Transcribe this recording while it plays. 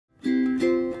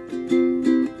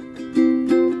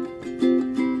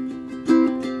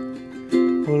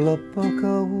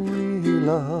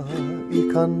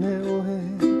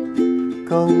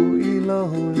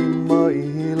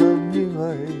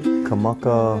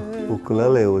Kamaka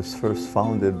Ukulele was first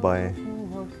founded by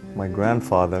my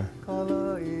grandfather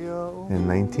in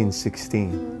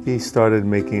 1916. He started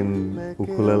making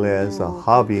ukulele as a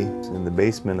hobby in the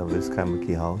basement of his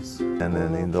Kamaki house. And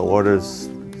then the orders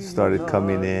started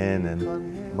coming in,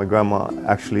 and my grandma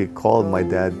actually called my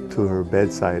dad to her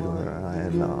bedside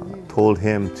and told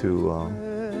him to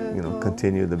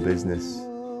continue the business.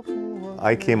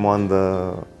 I came on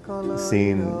the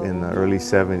scene in the early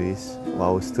 70s while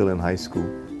I was still in high school.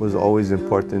 It was always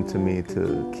important to me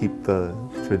to keep the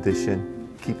tradition,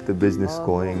 keep the business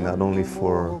going, not only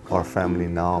for our family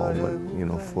now, but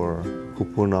for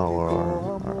Kupuna or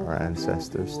our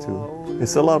ancestors too.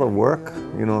 It's a lot of work,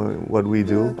 what we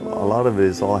do. A lot of it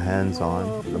is all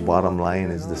hands-on. The bottom line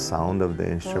is the sound of the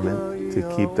instrument, to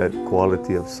keep that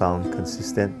quality of sound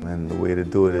consistent. And the way to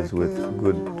do it is with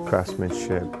good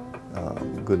craftsmanship,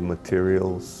 good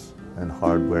materials and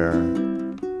hardware.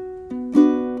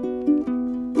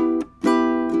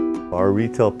 Our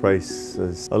retail price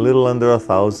is a little under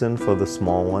 $1,000 for the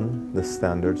small one, the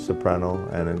standard soprano,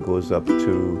 and it goes up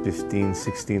to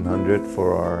 $1,500–1,600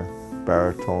 for our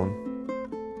baritone.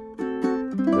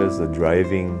 There's a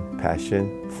driving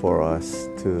passion for us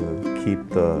to keep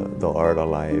the art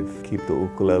alive, keep the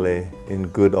ukulele in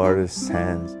good artists'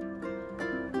 hands.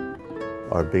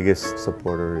 Our biggest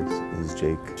supporter is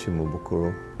Jake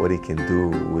Shimabukuro. What he can do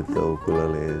with the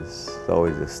ukulele has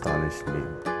always astonished me.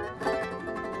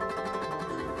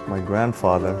 My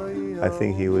grandfather, I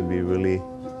think he would be really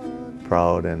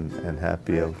proud and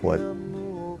happy of what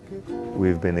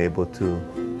we've been able to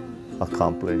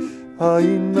accomplish.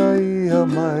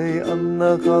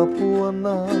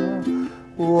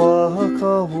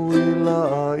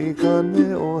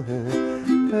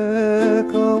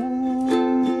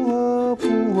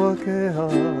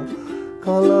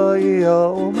 Kalaia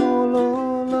o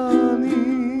mololani,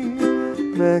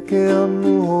 me ke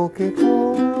anu ho ke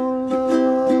ko.